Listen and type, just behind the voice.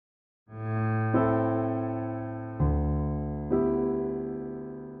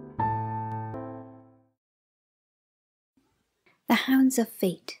Hounds of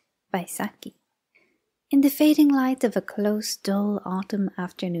Fate by Saki. In the fading light of a close, dull autumn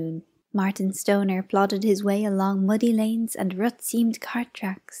afternoon, Martin Stoner plodded his way along muddy lanes and rut-seamed cart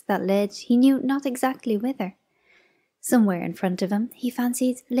tracks that led he knew not exactly whither. Somewhere in front of him, he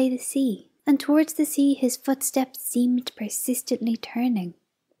fancied, lay the sea, and towards the sea his footsteps seemed persistently turning.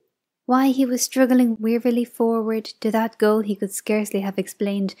 Why he was struggling wearily forward to that goal he could scarcely have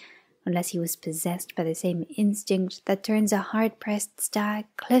explained, unless he was possessed by the same instinct that turns a hard-pressed stag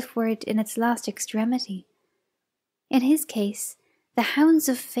cliffward in its last extremity. In his case, the hounds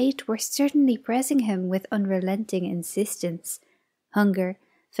of fate were certainly pressing him with unrelenting insistence. Hunger,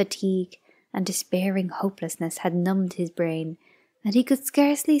 fatigue, and despairing hopelessness had numbed his brain, and he could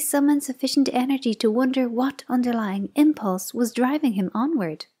scarcely summon sufficient energy to wonder what underlying impulse was driving him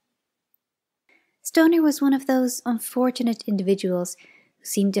onward. Stoner was one of those unfortunate individuals who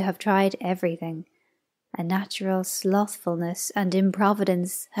seemed to have tried everything. A natural slothfulness and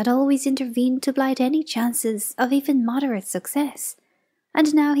improvidence had always intervened to blight any chances of even moderate success,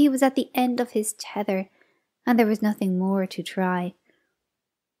 and now he was at the end of his tether, and there was nothing more to try.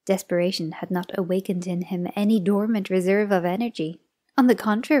 Desperation had not awakened in him any dormant reserve of energy. On the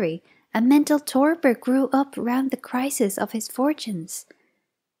contrary, a mental torpor grew up round the crisis of his fortunes.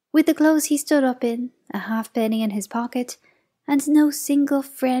 With the clothes he stood up in, a halfpenny in his pocket, and no single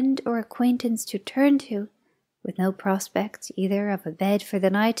friend or acquaintance to turn to, with no prospect either of a bed for the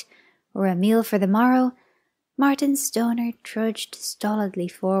night or a meal for the morrow, Martin Stoner trudged stolidly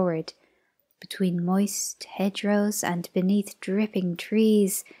forward, between moist hedgerows and beneath dripping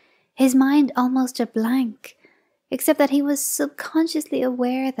trees, his mind almost a blank, except that he was subconsciously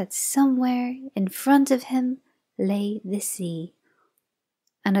aware that somewhere in front of him lay the sea.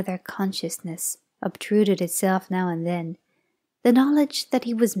 Another consciousness obtruded itself now and then, the knowledge that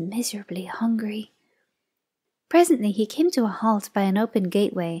he was miserably hungry. Presently he came to a halt by an open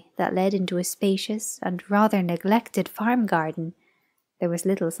gateway that led into a spacious and rather neglected farm garden. There was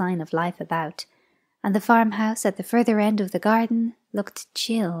little sign of life about, and the farmhouse at the further end of the garden looked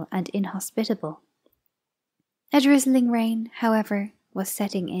chill and inhospitable. A drizzling rain, however, was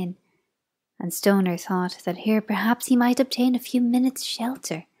setting in, and Stoner thought that here perhaps he might obtain a few minutes'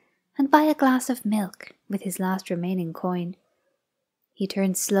 shelter and buy a glass of milk with his last remaining coin. He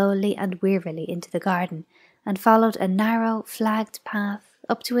turned slowly and wearily into the garden and followed a narrow, flagged path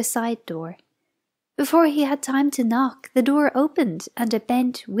up to a side door. Before he had time to knock, the door opened and a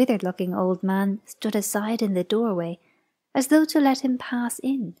bent, withered-looking old man stood aside in the doorway, as though to let him pass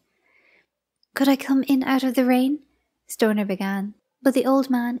in. "Could I come in out of the rain?" Stoner began, but the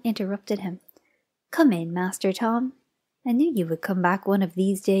old man interrupted him. "Come in, Master Tom. I knew you would come back one of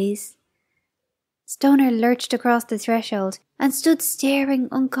these days." Stoner lurched across the threshold and stood staring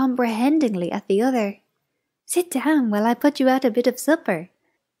uncomprehendingly at the other. "Sit down while I put you out a bit of supper,"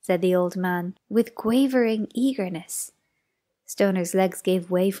 said the old man with quavering eagerness. Stoner's legs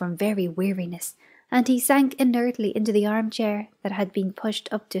gave way from very weariness, and he sank inertly into the armchair that had been pushed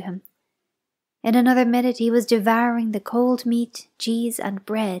up to him. In another minute he was devouring the cold meat, cheese, and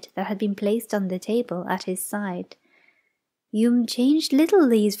bread that had been placed on the table at his side. "You'm changed little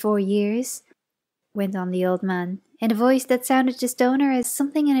these 4 years," went on the old man, in a voice that sounded to Stoner as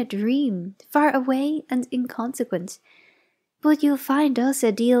something in a dream, far away and inconsequent. "But you'll find us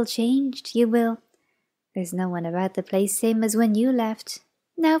a deal changed, you will. There's no one about the place same as when you left,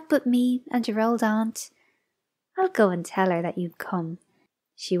 now but me and your old aunt. I'll go and tell her that you've come.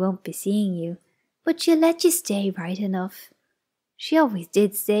 She won't be seeing you, but she'll let you stay right enough. She always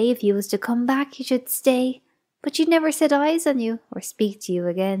did say if you was to come back you should stay, but she'd never set eyes on you or speak to you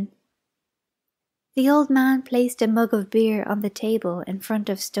again." The old man placed a mug of beer on the table in front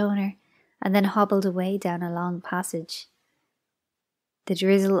of Stoner, and then hobbled away down a long passage. The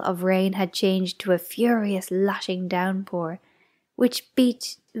drizzle of rain had changed to a furious lashing downpour, which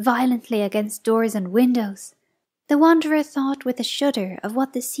beat violently against doors and windows. The wanderer thought with a shudder of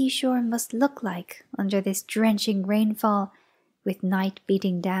what the seashore must look like under this drenching rainfall, with night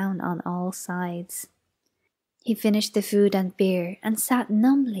beating down on all sides. He finished the food and beer and sat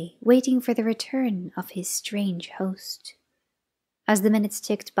numbly waiting for the return of his strange host. As the minutes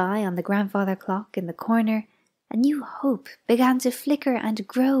ticked by on the grandfather clock in the corner, a new hope began to flicker and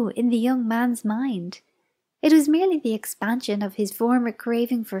grow in the young man's mind. It was merely the expansion of his former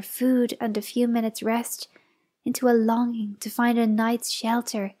craving for food and a few minutes' rest into a longing to find a night's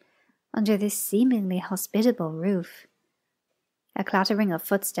shelter under this seemingly hospitable roof. A clattering of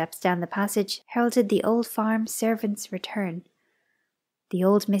footsteps down the passage heralded the old farm servant's return. "The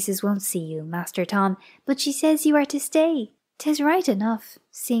old missus won't see you, Master Tom, but she says you are to stay. 'Tis right enough,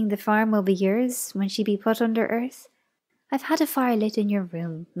 seeing the farm will be yours when she be put under earth. I've had a fire lit in your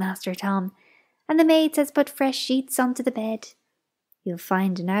room, Master Tom, and the maids has put fresh sheets onto the bed. You'll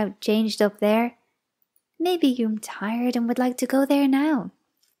find an out changed up there. Maybe you're tired and would like to go there now."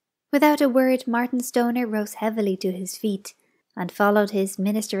 Without a word, Martin Stoner rose heavily to his feet and followed his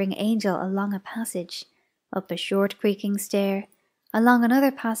ministering angel along a passage, up a short creaking stair, along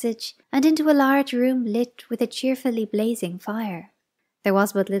another passage, and into a large room lit with a cheerfully blazing fire. There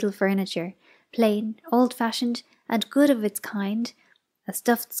was but little furniture, plain, old-fashioned, and good of its kind. A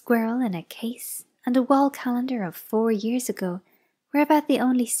stuffed squirrel in a case and a wall calendar of 4 years ago were about the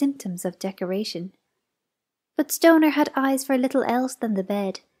only symptoms of decoration. But Stoner had eyes for little else than the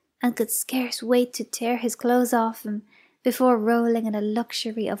bed, and could scarce wait to tear his clothes off him before rolling in a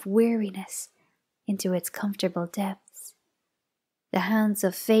luxury of weariness into its comfortable depths. The hounds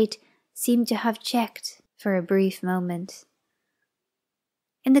of fate seemed to have checked for a brief moment.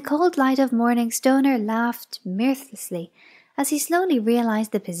 In the cold light of morning, Stoner laughed mirthlessly as he slowly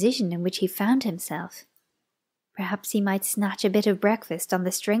realized the position in which he found himself. Perhaps he might snatch a bit of breakfast on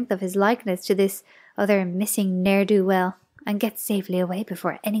the strength of his likeness to this other missing ne'er-do-well, and get safely away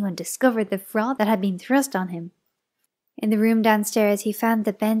before anyone discovered the fraud that had been thrust on him. In the room downstairs he found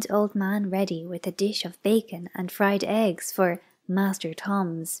the bent old man ready with a dish of bacon and fried eggs for Master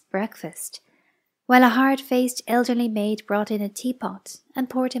Tom's breakfast, while a hard-faced elderly maid brought in a teapot and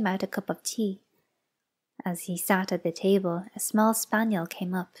poured him out a cup of tea. As he sat at the table, a small spaniel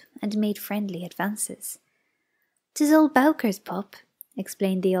came up and made friendly advances. "'Tis old Bowker's pup,"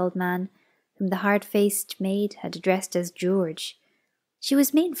 explained the old man, whom the hard-faced maid had addressed as George. "She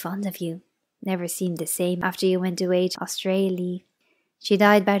was main fond of you. Never seemed the same after you went away to Australia. She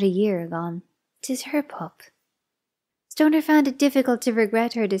died about a year agone. 'Tis her pup." Stoner found it difficult to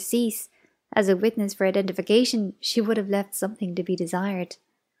regret her decease. As a witness for identification, she would have left something to be desired.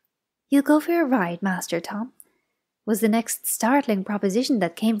 "You'll go for a ride, Master Tom?" was the next startling proposition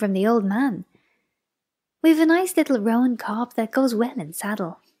that came from the old man. "We've a nice little roan cob that goes well in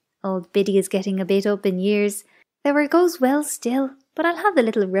saddle. Old Biddy is getting a bit up in years, though it goes well still, but I'll have the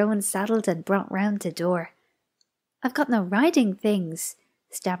little roan saddled and brought round to door." "I've got no riding things,"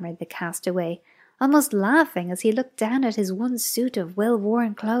 stammered the castaway, almost laughing as he looked down at his one suit of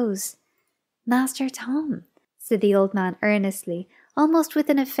well-worn clothes. "Master Tom," said the old man earnestly, almost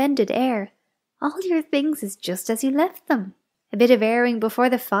with an offended air, "all your things is just as you left them. A bit of airing before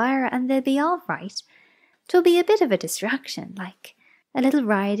the fire and they'll be all right. 'Twill be a bit of a distraction, like a little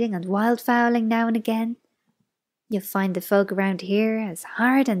riding and wildfowling now and again. You'll find the folk around here as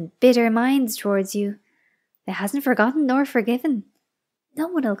hard and bitter minds towards you. They hasn't forgotten nor forgiven. No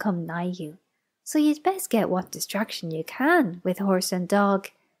one'll come nigh you, so you'd best get what distraction you can with horse and dog.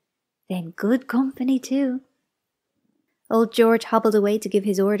 Then good company too." Old George hobbled away to give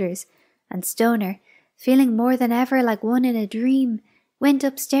his orders, and Stoner, feeling more than ever like one in a dream, went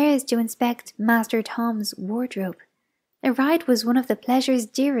upstairs to inspect Master Tom's wardrobe. A ride was one of the pleasures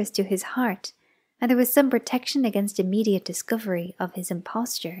dearest to his heart, and there was some protection against immediate discovery of his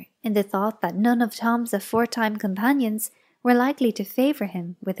imposture in the thought that none of Tom's aforetime companions were likely to favour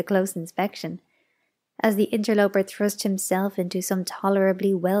him with a close inspection. As the interloper thrust himself into some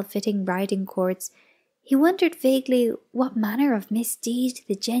tolerably well-fitting riding cords, he wondered vaguely what manner of misdeed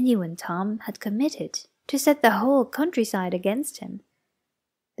the genuine Tom had committed to set the whole countryside against him.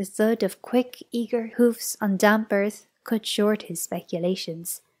 The thud of quick, eager hoofs on damp earth cut short his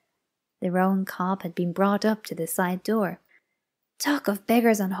speculations. The roan cob had been brought up to the side door. "Talk of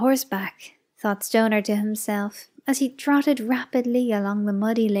beggars on horseback," thought Stoner to himself, as he trotted rapidly along the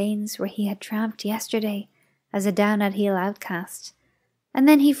muddy lanes where he had tramped yesterday as a down-at-heel outcast. And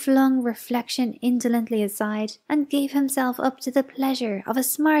then he flung reflection indolently aside and gave himself up to the pleasure of a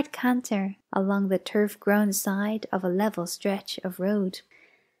smart canter along the turf-grown side of a level stretch of road.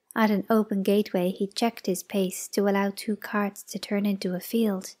 At an open gateway he checked his pace to allow 2 carts to turn into a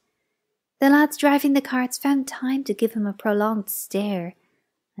field. The lads driving the carts found time to give him a prolonged stare,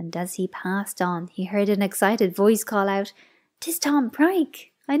 and as he passed on he heard an excited voice call out, "'Tis Tom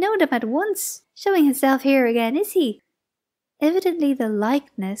Pryke! I knowed him at once! Showing himself here again, is he?" Evidently the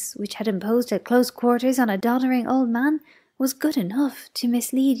likeness which had imposed at close quarters on a doddering old man was good enough to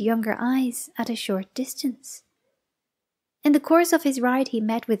mislead younger eyes at a short distance. In the course of his ride he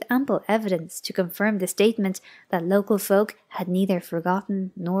met with ample evidence to confirm the statement that local folk had neither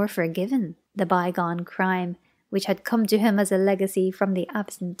forgotten nor forgiven the bygone crime which had come to him as a legacy from the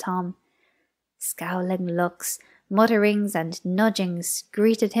absent Tom. Scowling looks, mutterings and nudgings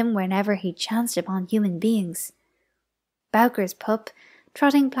greeted him whenever he chanced upon human beings. Bowker's pup,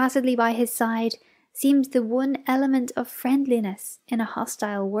 trotting placidly by his side, seemed the one element of friendliness in a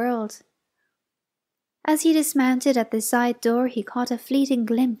hostile world. As he dismounted at the side door, he caught a fleeting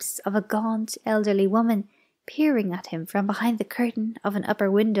glimpse of a gaunt, elderly woman peering at him from behind the curtain of an upper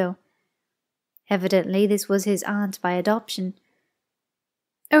window. Evidently this was his aunt by adoption.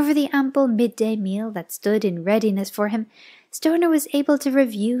 Over the ample midday meal that stood in readiness for him, Stoner was able to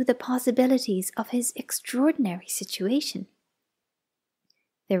review the possibilities of his extraordinary situation.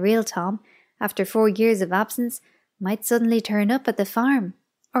 The real Tom, after 4 years of absence, might suddenly turn up at the farm,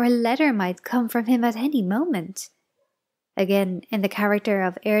 or a letter might come from him at any moment. Again, in the character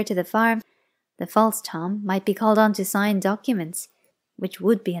of heir to the farm, the false Tom might be called on to sign documents, which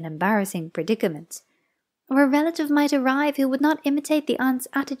would be an embarrassing predicament, or a relative might arrive who would not imitate the aunt's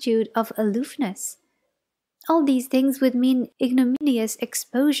attitude of aloofness. All these things would mean ignominious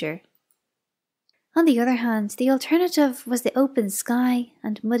exposure. On the other hand, the alternative was the open sky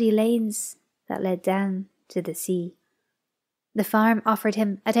and muddy lanes that led down to the sea. The farm offered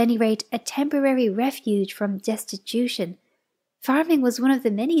him, at any rate, a temporary refuge from destitution. Farming was one of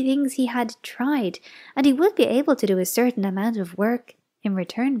the many things he had tried, and he would be able to do a certain amount of work in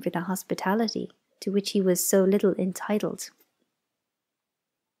return for the hospitality to which he was so little entitled.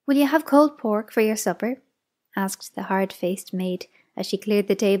 "Will you have cold pork for your supper?" asked the hard-faced maid as she cleared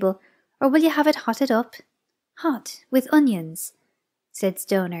the table, "or will you have it hotted up?" "Hot, with onions," said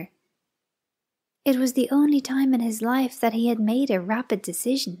Stoner. It was the only time in his life that he had made a rapid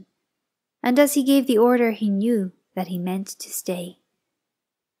decision, and as he gave the order he knew that he meant to stay.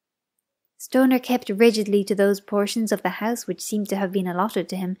 Stoner kept rigidly to those portions of the house which seemed to have been allotted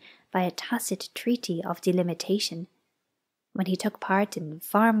to him by a tacit treaty of delimitation. When he took part in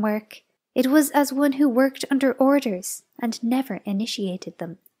farm work, it was as one who worked under orders and never initiated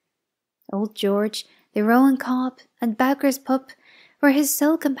them. Old George, the roan cob, and Bowker's pup were his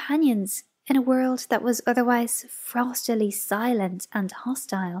sole companions in a world that was otherwise frostily silent and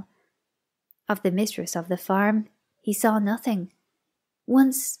hostile. Of the mistress of the farm, he saw nothing.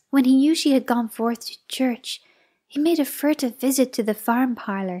 Once, when he knew she had gone forth to church, he made a furtive visit to the farm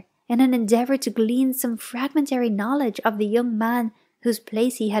parlour in an endeavour to glean some fragmentary knowledge of the young man whose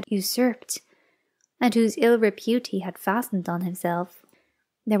place he had usurped, and whose ill repute he had fastened on himself.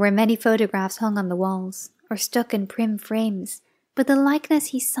 There were many photographs hung on the walls, or stuck in prim frames, but the likeness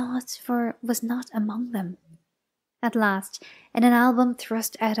he sought for was not among them. At last, in an album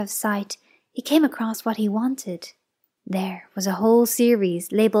thrust out of sight, he came across what he wanted. There was a whole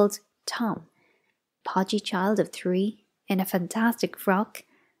series labelled Tom, podgy child of 3, in a fantastic frock,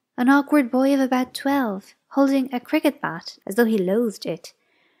 an awkward boy of about 12, holding a cricket bat as though he loathed it,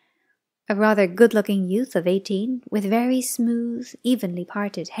 a rather good-looking youth of 18, with very smooth, evenly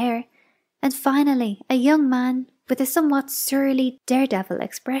parted hair, and finally a young man with a somewhat surly daredevil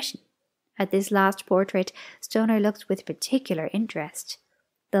expression. At this last portrait Stoner looked with particular interest.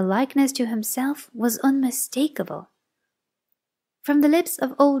 The likeness to himself was unmistakable. From the lips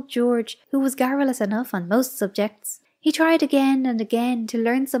of old George, who was garrulous enough on most subjects, he tried again and again to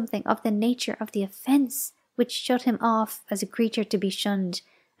learn something of the nature of the offence which shut him off as a creature to be shunned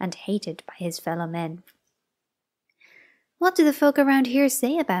and hated by his fellow men. "What do the folk around here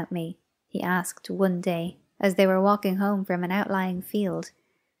say about me?" he asked one day, as they were walking home from an outlying field.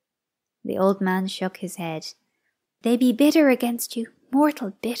 The old man shook his head. "They be bitter against you,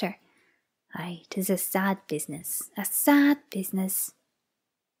 mortal bitter. Aye, 'tis a sad business, a sad business."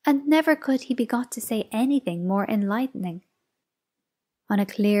 And never could he be got to say anything more enlightening. On a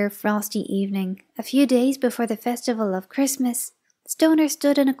clear, frosty evening, a few days before the festival of Christmas, Stoner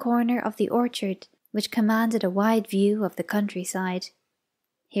stood in a corner of the orchard, which commanded a wide view of the countryside.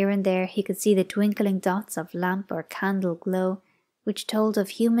 Here and there he could see the twinkling dots of lamp or candle glow, which told of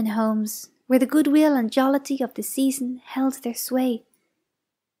human homes where the goodwill and jollity of the season held their sway.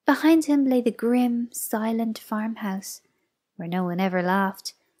 Behind him lay the grim, silent farmhouse, where no one ever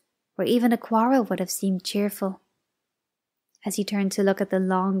laughed, where even a quarrel would have seemed cheerful. As he turned to look at the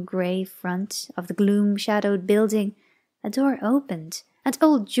long grey front of the gloom-shadowed building, a door opened, and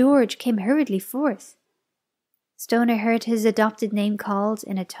old George came hurriedly forth. Stoner heard his adopted name called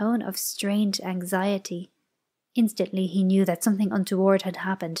in a tone of strained anxiety. Instantly he knew that something untoward had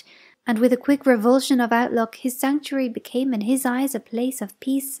happened, and with a quick revulsion of outlook his sanctuary became in his eyes a place of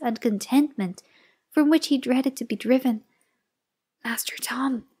peace and contentment, from which he dreaded to be driven. "Master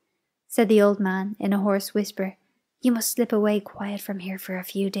Tom," said the old man in a hoarse whisper, "you must slip away quiet from here for a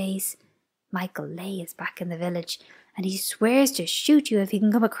few days. Michael Lay is back in the village, and he swears to shoot you if he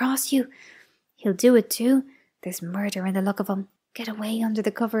can come across you. He'll do it too. There's murder in the look of him. Get away under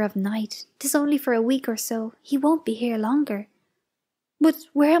the cover of night. 'Tis only for a week or so. He won't be here longer." "But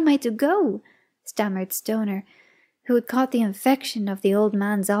where am I to go?" stammered Stoner, who had caught the infection of the old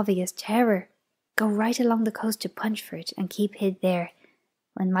man's obvious terror. Go right along the coast to Punchford and keep hid there.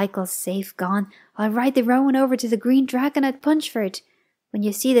 When Michael's safe gone, I'll ride the roan over to the Green Dragon at Punchford. When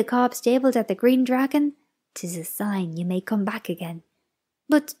you see the cob stabled at the Green Dragon, 'tis a sign you may come back again."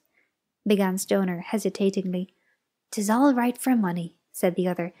 "But," began Stoner hesitatingly. "'Tis all right for money," said the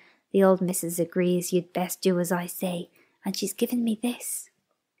other. "The old missus agrees you'd best do as I say, and she's given me this."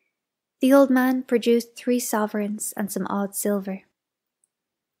 The old man produced 3 sovereigns and some odd silver.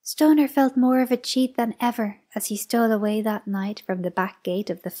 Stoner felt more of a cheat than ever as he stole away that night from the back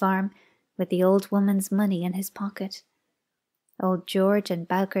gate of the farm with the old woman's money in his pocket. Old George and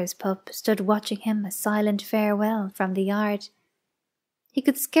Bowker's pup stood watching him a silent farewell from the yard. He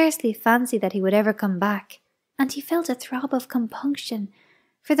could scarcely fancy that he would ever come back, and he felt a throb of compunction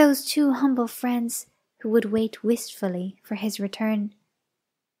for those 2 humble friends who would wait wistfully for his return.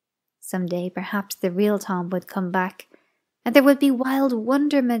 Some day perhaps the real Tom would come back, and there would be wild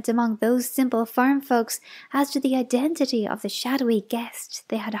wonderment among those simple farm folks as to the identity of the shadowy guest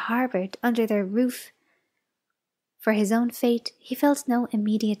they had harboured under their roof. For his own fate he felt no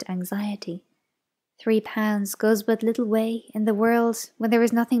immediate anxiety. £3 goes but little way in the world when there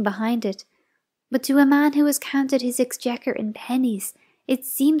is nothing behind it, but to a man who has counted his exchequer in pennies it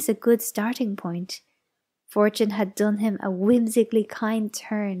seems a good starting point. Fortune had done him a whimsically kind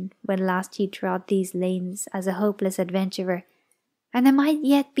turn when last he trod these lanes as a hopeless adventurer, and there might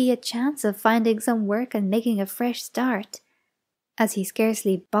yet be a chance of finding some work and making a fresh start. As he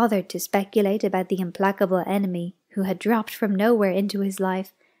scarcely bothered to speculate about the implacable enemy who had dropped from nowhere into his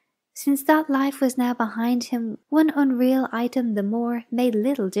life, since that life was now behind him, one unreal item the more made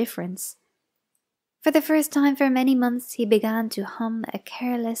little difference. For the first time for many months he began to hum a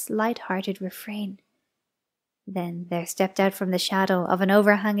careless, light-hearted refrain. Then there stepped out from the shadow of an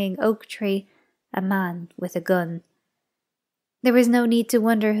overhanging oak tree a man with a gun. There was no need to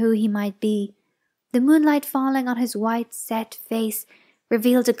wonder who he might be. The moonlight falling on his white, set face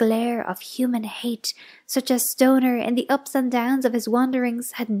revealed a glare of human hate such as Stoner in the ups and downs of his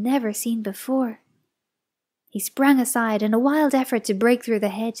wanderings had never seen before. He sprang aside in a wild effort to break through the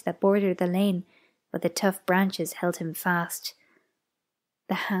hedge that bordered the lane, but the tough branches held him fast.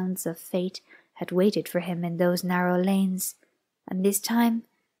 The hounds of fate had waited for him in those narrow lanes, and this time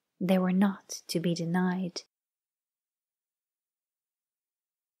they were not to be denied.